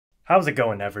How's it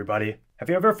going, everybody? Have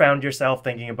you ever found yourself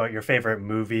thinking about your favorite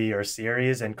movie or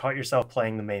series and caught yourself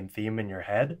playing the main theme in your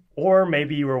head? Or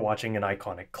maybe you were watching an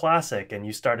iconic classic and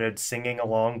you started singing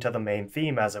along to the main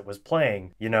theme as it was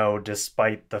playing,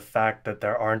 despite the fact that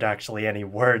there aren't actually any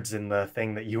words in the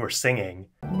thing that you were singing.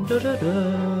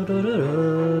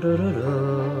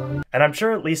 And I'm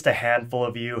sure at least a handful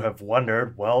of you have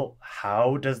wondered, well,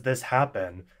 how does this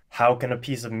happen? How can a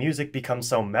piece of music become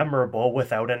so memorable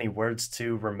without any words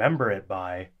to remember it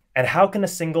by? And how can a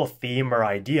single theme or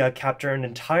idea capture an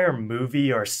entire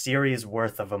movie or series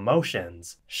worth of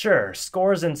emotions? Sure,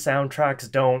 scores and soundtracks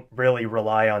don't really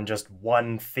rely on just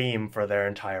one theme for their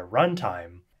entire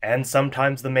runtime. And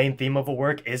sometimes the main theme of a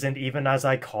work isn't even as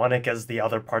iconic as the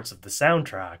other parts of the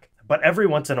soundtrack. But every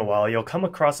once in a while, you'll come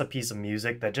across a piece of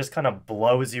music that just kind of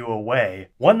blows you away.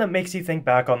 One that makes you think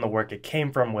back on the work it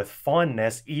came from with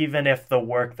fondness, even if the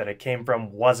work that it came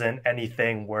from wasn't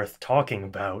anything worth talking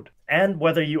about. And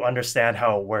whether you understand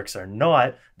how it works or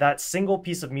not, that single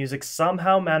piece of music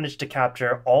somehow managed to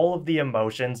capture all of the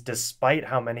emotions despite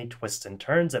how many twists and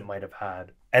turns it might have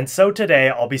had. And so today,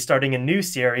 I'll be starting a new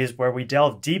series where we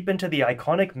delve deep into the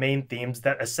iconic main themes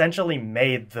that essentially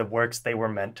made the works they were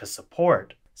meant to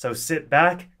support. So sit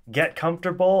back, get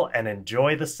comfortable, and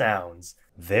enjoy the sounds.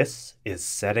 This is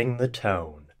Setting the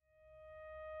Tone.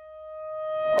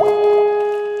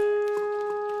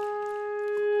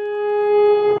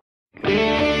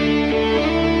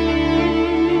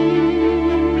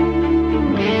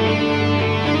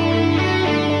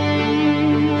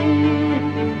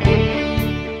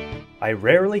 I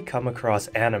rarely come across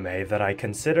anime that I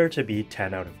consider to be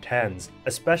 10 out of 10s,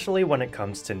 especially when it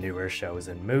comes to newer shows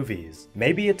and movies.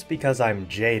 Maybe it's because I'm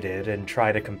jaded and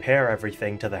try to compare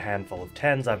everything to the handful of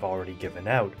 10s I've already given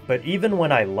out, but even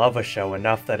when I love a show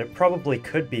enough that it probably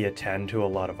could be a 10 to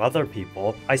a lot of other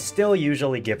people, I still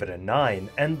usually give it a 9,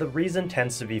 and the reason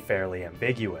tends to be fairly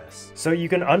ambiguous. So you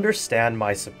can understand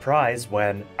my surprise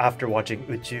when, after watching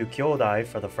宇宙兄弟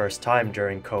for the first time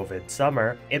during COVID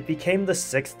summer, it became the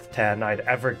 6th 10 I'd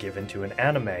ever given to an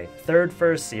anime, third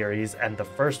for a series, and the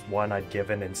first one I'd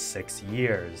given in 6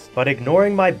 years. But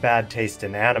ignoring my bad taste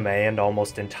in anime and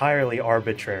almost entirely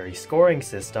arbitrary scoring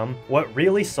system, what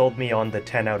really sold me on the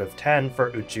 10 out of 10 for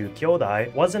宇宙兄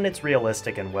弟wasn't its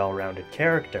realistic and well-rounded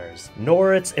characters,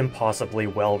 nor its impossibly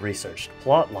well-researched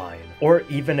plotline, or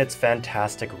even its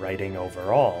fantastic writing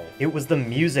overall. It was the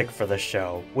music for the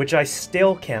show, which I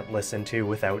still can't listen to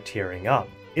without tearing up.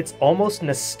 It's almost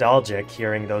nostalgic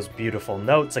hearing those beautiful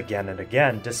notes again and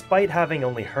again, despite having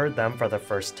only heard them for the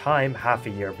first time half a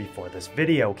year before this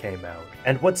video came out.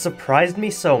 And what surprised me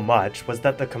so much was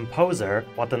that the composer,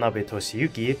 Watanabe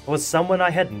Toshiyuki, was someone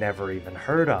I had never even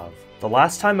heard of. The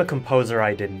last time a composer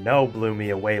I didn't know blew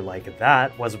me away like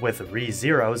that was with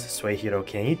Re:Zero's Suehiro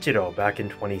Kenichiro back in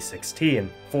 2016,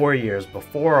 4 years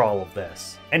before all of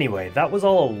this. Anyway, that was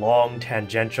all a long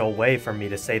tangential way for me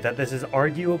to say that this is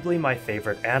arguably my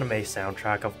favorite anime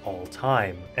soundtrack of all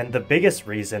time, and the biggest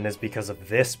reason is because of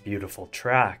this beautiful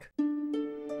track.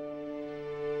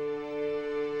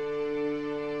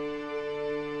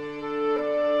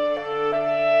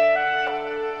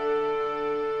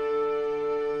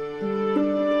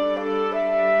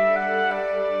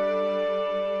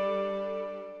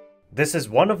 This is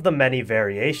one of the many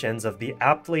variations of the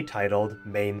aptly titled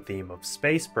main theme of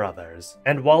Space Brothers,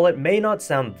 and while it may not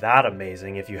sound that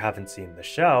amazing if you haven't seen the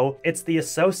show, it's the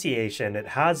association it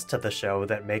has to the show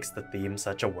that makes the theme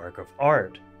such a work of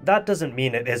art. That doesn't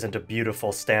mean it isn't a beautiful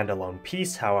standalone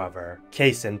piece, however.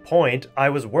 Case in point, I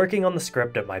was working on the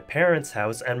script at my parents'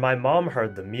 house and my mom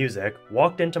heard the music,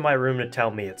 walked into my room to tell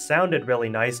me it sounded really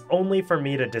nice, only for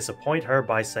me to disappoint her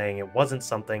by saying it wasn't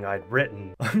something I'd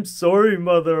written. "I'm sorry,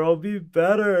 mother, I'll be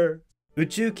better."宇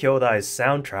宙兄弟's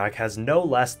soundtrack has no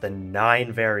less than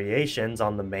 9 variations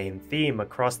on the main theme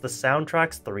across the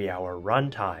soundtrack's 3-hour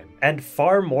runtime, and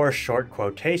far more short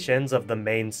quotations of the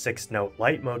main 6-note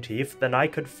leitmotif than I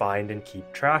could find and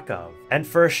keep track of. And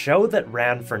for a show that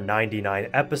ran for 99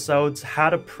 episodes,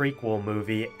 had a prequel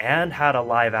movie, and had a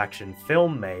live-action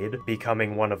film made,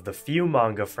 becoming one of the few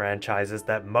manga franchises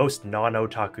that most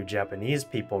non-otaku Japanese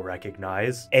people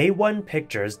recognize, A1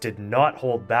 Pictures did not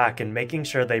hold back in making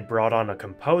sure they brought on a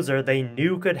composer they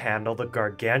knew could handle the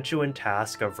gargantuan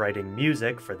task of writing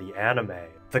music for the anime.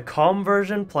 The calm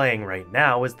version playing right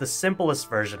now is the simplest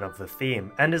version of the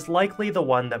theme, and is likely the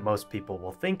one that most people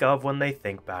will think of when they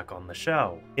think back on the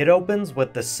show. It opens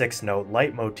with the 6-note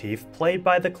leitmotif played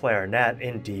by the clarinet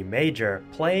in D major,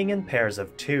 playing in pairs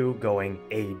of 2 going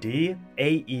A-D,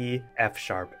 A-E,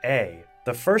 F-sharp, A.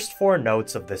 The first 4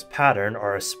 notes of this pattern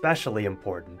are especially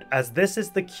important, as this is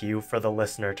the cue for the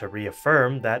listener to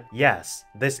reaffirm that yes,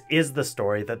 this is the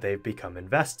story that they've become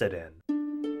invested in.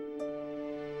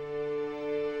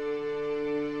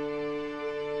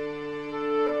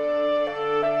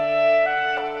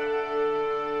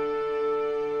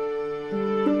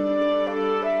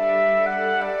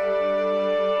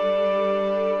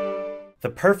 The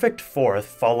perfect 4th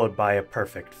followed by a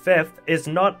perfect 5th is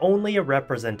not only a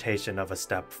representation of a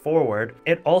step forward,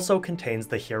 it also contains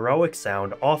the heroic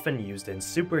sound often used in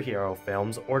superhero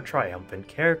films or triumphant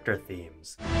character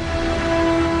themes.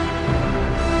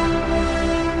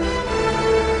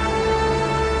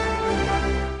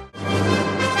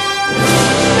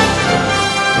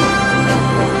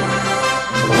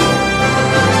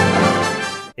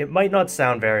 It might not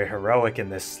sound very heroic in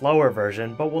this slower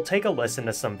version, but we'll take a listen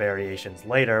to some variations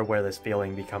later where this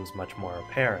feeling becomes much more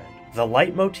apparent. The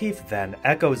leitmotif then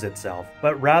echoes itself,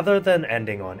 but rather than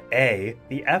ending on A,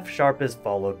 the F sharp is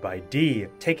followed by D,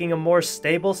 taking a more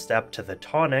stable step to the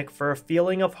tonic for a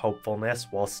feeling of hopefulness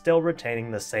while still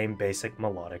retaining the same basic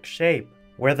melodic shape.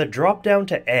 Where the drop down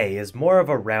to A is more of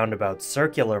a roundabout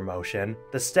circular motion,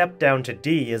 the step down to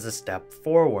D is a step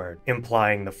forward,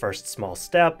 implying the first small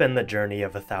step in the journey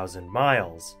of 1,000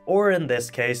 miles, or in this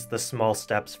case, the small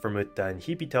steps for Mutta and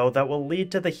Hibito that will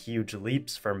lead to the huge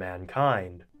leaps for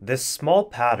mankind. This small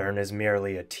pattern is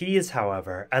merely a tease,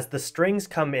 however, as the strings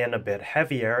come in a bit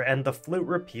heavier and the flute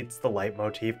repeats the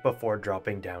leitmotif before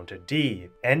dropping down to D,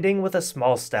 ending with a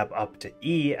small step up to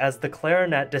E as the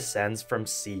clarinet descends from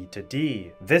C to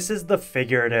D. This is the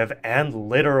figurative and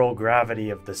literal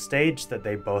gravity of the stage that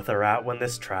they both are at when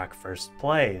this track first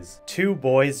plays. 2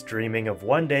 boys dreaming of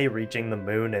one day reaching the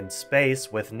moon and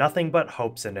space with nothing but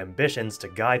hopes and ambitions to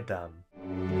guide them.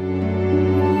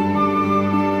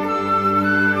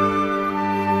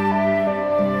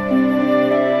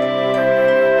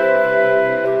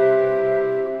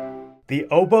 The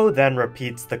oboe then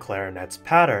repeats the clarinet's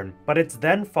pattern, but it's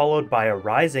then followed by a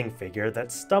rising figure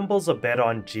that stumbles a bit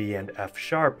on G and F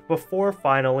sharp before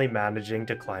finally managing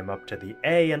to climb up to the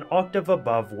A an octave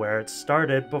above where it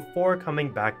started before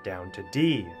coming back down to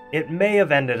D. It may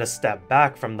have ended a step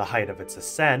back from the height of its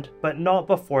ascent, but not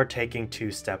before taking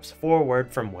 2 steps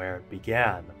forward from where it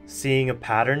began. Seeing a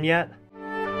pattern yet?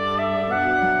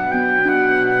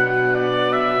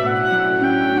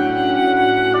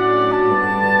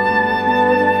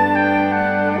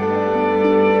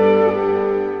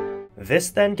 This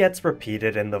then gets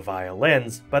repeated in the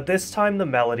violins, but this time the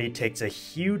melody takes a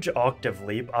huge octave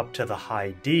leap up to the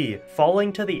high D,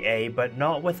 falling to the A but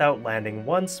not without landing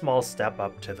 1 small step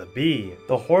up to the B.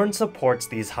 The horn supports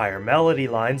these higher melody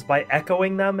lines by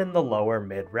echoing them in the lower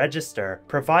mid-register,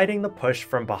 providing the push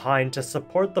from behind to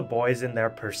support the boys in their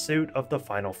pursuit of the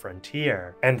final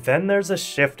frontier. And then there's a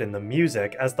shift in the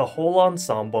music as the whole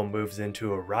ensemble moves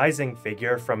into a rising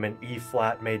figure from an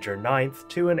E-flat major 9th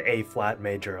to an A-flat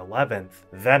major 11th.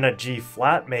 Then a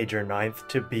G-flat major 9th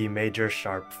to B major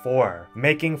sharp 4,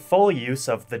 making full use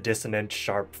of the dissonant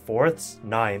sharp 4ths,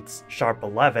 9ths, sharp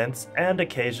 11ths, and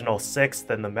occasional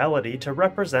 6th in the melody to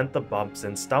represent the bumps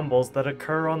and stumbles that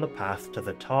occur on the path to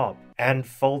the top. And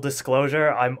full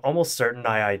disclosure, I'm almost certain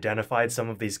I identified some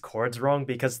of these chords wrong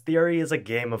because theory is a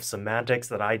game of semantics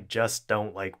that I just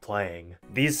don't like playing.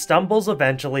 These stumbles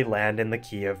eventually land in the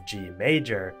key of G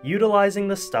major, utilizing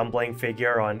the stumbling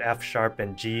figure on F sharp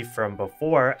and G from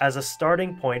before as a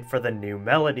starting point for the new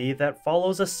melody that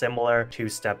follows a similar 2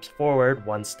 steps forward,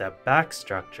 1 step back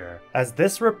structure. As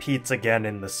this repeats again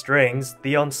in the strings,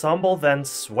 the ensemble then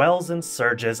swells and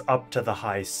surges up to the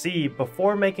high C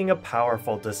before making a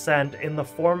powerful descent in the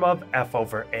form of F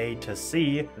over A to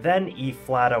C, then E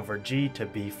flat over G to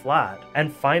B flat,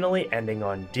 and finally ending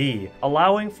on D,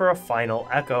 allowing for a final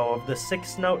echo of the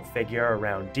 6-note figure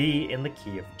around D in the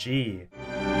key of G.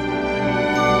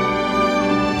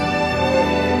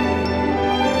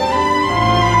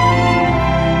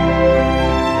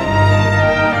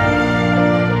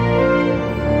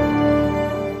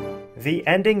 The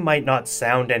ending might not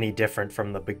sound any different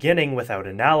from the beginning without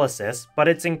analysis, but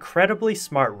it's incredibly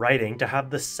smart writing to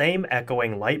have the same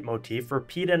echoing leitmotif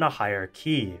repeat in a higher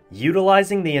key,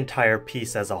 utilizing the entire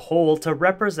piece as a whole to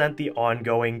represent the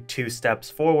ongoing 2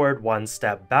 steps forward, 1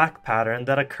 step back pattern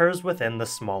that occurs within the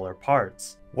smaller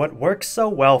parts. What works so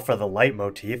well for the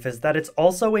leitmotif is that it's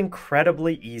also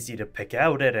incredibly easy to pick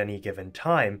out at any given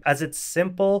time, as it's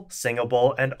simple,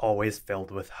 singable, and always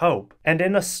filled with hope. And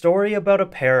in a story about a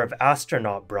pair of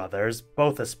astronaut brothers,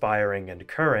 both aspiring and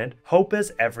current, hope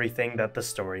is everything that the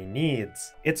story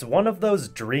needs. It's one of those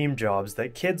dream jobs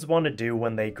that kids want to do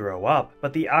when they grow up,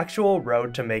 but the actual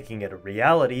road to making it a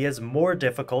reality is more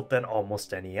difficult than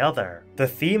almost any other. The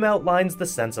theme outlines the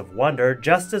sense of wonder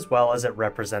just as well as it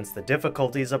represents the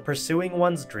difficulties of pursuing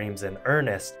one's dreams in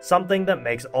earnest, something that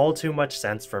makes all too much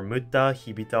sense for Mutta,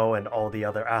 Hibito, and all the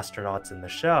other astronauts in the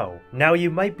show. Now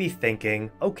you might be thinking,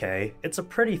 okay, it's a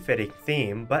pretty fitting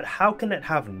theme, but how can it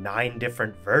have 9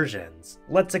 different versions?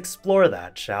 Let's explore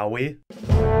that, shall we?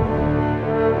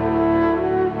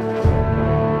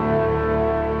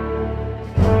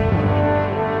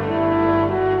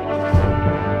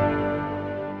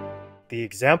 The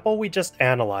example we just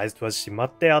analyzed wasしま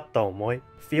ってあった想い,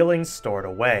 feelings stored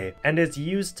away, and is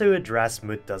used to address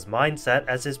Mutta's mindset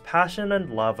as his passion and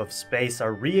love of space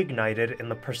are reignited in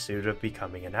the pursuit of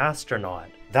becoming an astronaut.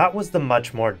 That was the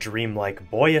much more dreamlike,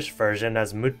 boyish version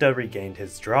as Mutta regained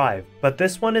his drive, but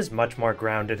this one is much more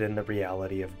grounded in the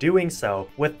reality of doing so,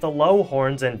 with the low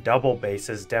horns and double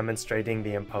basses demonstrating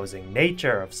the imposing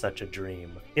nature of such a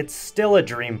dream. It's still a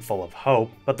dream full of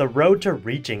hope, but the road to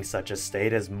reaching such a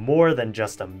state is more than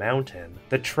just a mountain.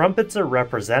 The trumpets are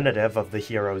representative of the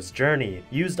hero's journey,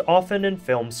 used often in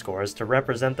film scores to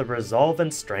represent the resolve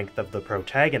and strength of the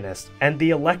protagonist, and the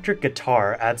electric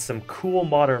guitar adds some cool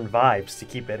modern vibes to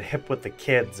keep it hip with the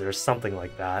kids or something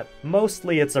like that.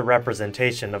 Mostly it's a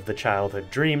representation of the childhood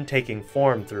dream taking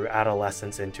form through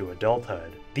adolescence into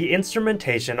adulthood. The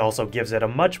instrumentation also gives it a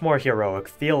much more heroic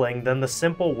feeling than the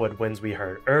simple woodwinds we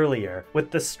heard earlier,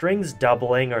 with the strings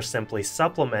doubling or simply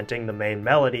supplementing the main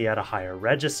melody at a higher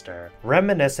register,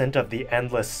 reminiscent of the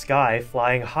endless sky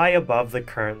flying high above the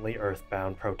currently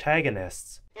earthbound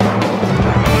protagonists.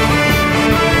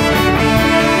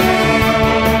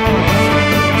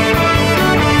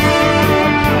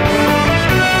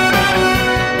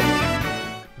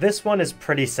 This one is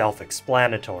pretty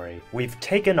self-explanatory. We've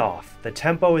taken off, the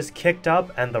tempo is kicked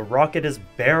up, and the rocket is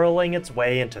barreling its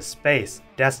way into space.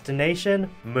 Destination?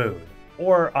 Moon.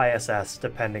 Or ISS,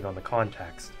 depending on the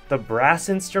context. The brass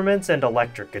instruments and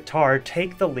electric guitar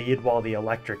take the lead while the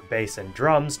electric bass and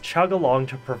drums chug along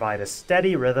to provide a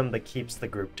steady rhythm that keeps the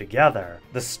group together.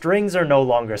 The strings are no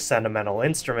longer sentimental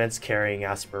instruments carrying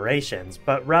aspirations,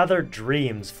 but rather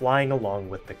dreams flying along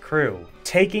with the crew,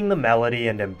 taking the melody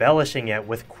and embellishing it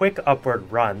with quick upward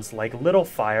runs like little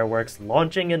fireworks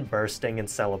launching and bursting in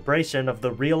celebration of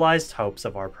the realized hopes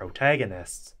of our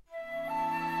protagonists.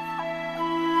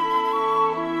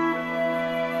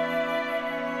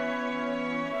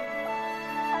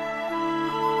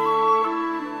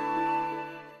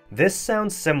 This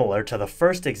sounds similar to the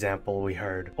first example we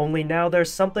heard, only now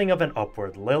there's something of an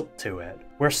upward lilt to it.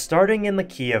 We're starting in the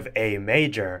key of A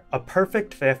major, a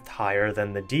perfect fifth higher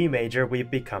than the D major we've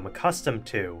become accustomed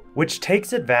to, which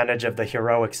takes advantage of the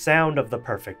heroic sound of the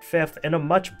perfect fifth in a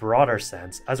much broader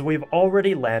sense, as we've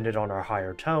already landed on our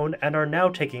higher tone and are now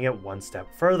taking it one step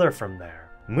further from there.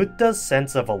 Mutta's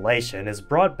sense of elation is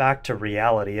brought back to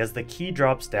reality as the key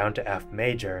drops down to F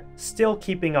major, still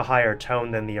keeping a higher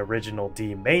tone than the original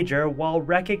D major while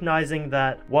recognizing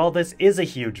that, while this is a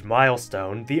huge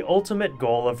milestone, the ultimate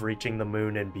goal of reaching the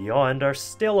moon and beyond are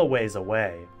still a ways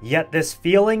away. Yet this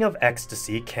feeling of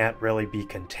ecstasy can't really be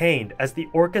contained as the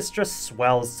orchestra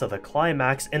swells to the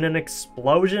climax in an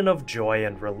explosion of joy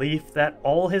and relief that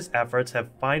all his efforts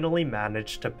have finally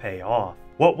managed to pay off.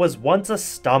 What was once a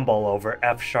stumble over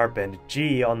F-sharp and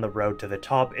G on the road to the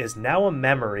top is now a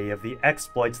memory of the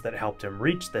exploits that helped him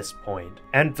reach this point.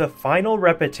 And the final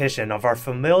repetition of our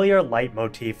familiar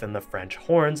leitmotif in the French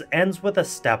horns ends with a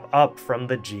step up from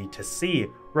the G to C,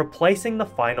 replacing the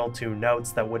final 2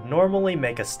 notes that would normally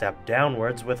make a step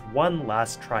downwards with one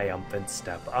last triumphant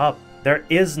step up. There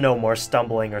is no more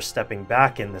stumbling or stepping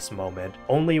back in this moment,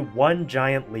 only one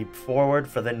giant leap forward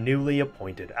for the newly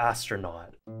appointed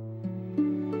astronaut.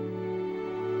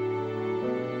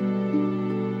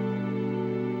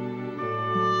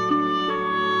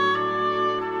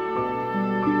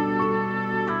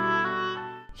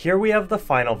 Here we have the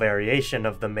final variation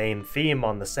of the main theme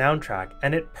on the soundtrack,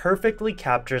 and it perfectly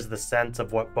captures the sense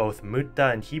of what both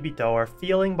Mutta and Hibito are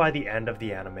feeling by the end of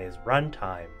the anime's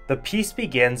runtime. The piece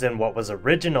begins in what was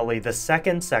originally the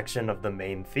second section of the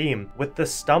main theme, with the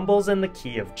stumbles in the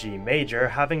key of G major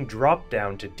having dropped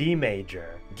down to D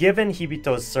major. Given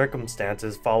Hibito's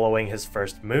circumstances following his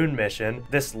first moon mission,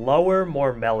 this lower,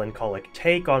 more melancholic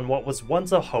take on what was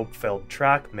once a hope-filled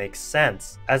track makes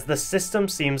sense, as the system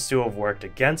seems to have worked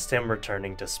against him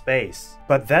returning to space.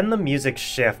 But then the music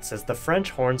shifts as the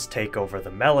French horns take over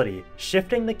the melody,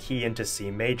 shifting the key into C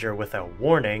major without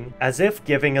warning, as if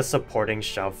giving a supporting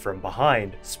shove from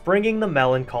behind, springing the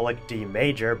melancholic D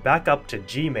major back up to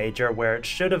G major where it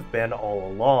should have been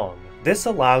all along. This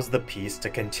allows the piece to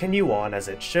continue on as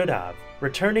it should have,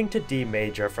 returning to D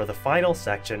major for the final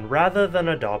section rather than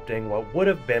adopting what would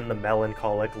have been the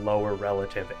melancholic lower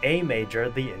relative A major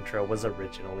the intro was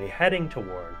originally heading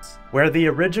towards. Where the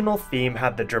original theme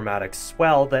had the dramatic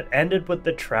swell that ended with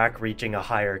the track reaching a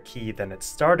higher key than it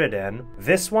started in,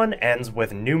 this one ends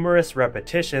with numerous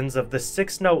repetitions of the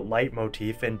 6-note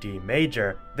leitmotif in D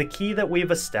major, the key that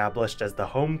we've established as the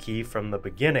home key from the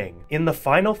beginning. In the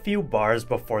final few bars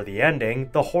before the ending,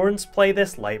 the horns play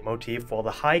this leitmotif while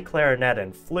the high clarinet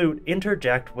and flute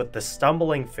interject with the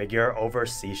stumbling figure over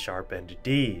C sharp and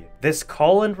D. This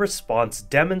call and response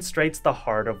demonstrates the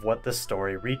heart of what the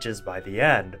story reaches by the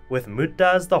end, with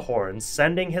Mutta as the horns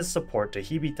sending his support to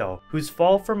Hibito, whose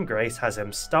fall from grace has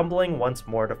him stumbling once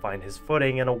more to find his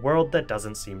footing in a world that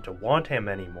doesn't seem to want him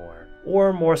anymore.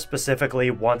 Or more specifically,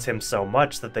 wants him so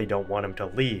much that they don't want him to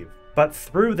leave. But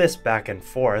through this back and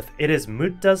forth, it is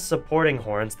Mutta's supporting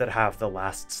horns that have the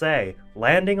last say,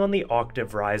 landing on the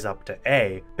octave rise up to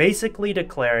A, basically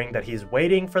declaring that he's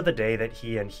waiting for the day that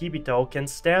he and Hibito can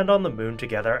stand on the moon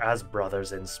together as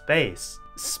brothers in space.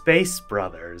 Space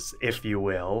brothers, if you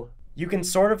will. You can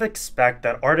sort of expect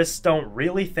that artists don't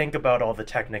really think about all the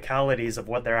technicalities of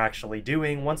what they're actually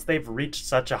doing once they've reached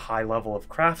such a high level of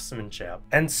craftsmanship.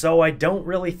 And so I don't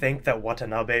really think that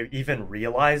Watanabe even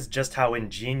realized just how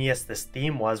ingenious this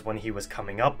theme was when he was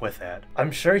coming up with it. I'm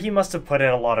sure he must have put in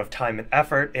a lot of time and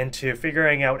effort into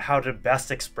figuring out how to best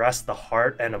express the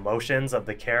heart and emotions of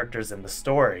the characters in the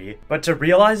story, but to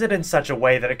realize it in such a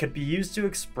way that it could be used to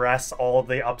express all of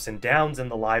the ups and downs in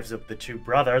the lives of the two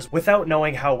brothers without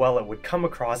knowing how well it would come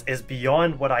across is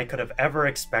beyond what I could have ever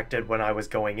expected when I was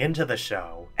going into the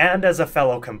show. And as a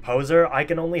fellow composer, I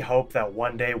can only hope that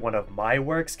one day one of my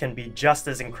works can be just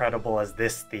as incredible as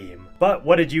this theme. But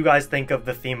what did you guys think of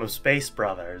the theme of Space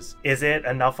Brothers? Is it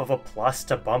enough of a plus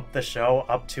to bump the show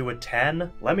up to a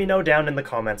 10? Let me know down in the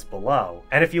comments below.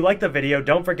 And if you liked the video,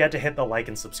 don't forget to hit the like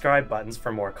and subscribe buttons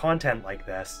for more content like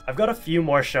this. I've got a few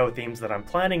more show themes that I'm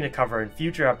planning to cover in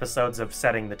future episodes of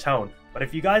Setting the Tone, but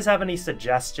if you guys have any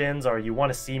suggestions or you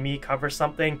want to see me cover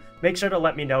something, make sure to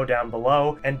let me know down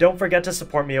below, and don't forget to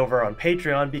support me over on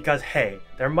Patreon because hey,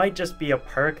 there might just be a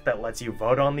perk that lets you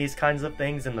vote on these kinds of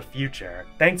things in the future.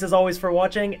 Thanks as always for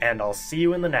watching, and I'll see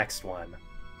you in the next one.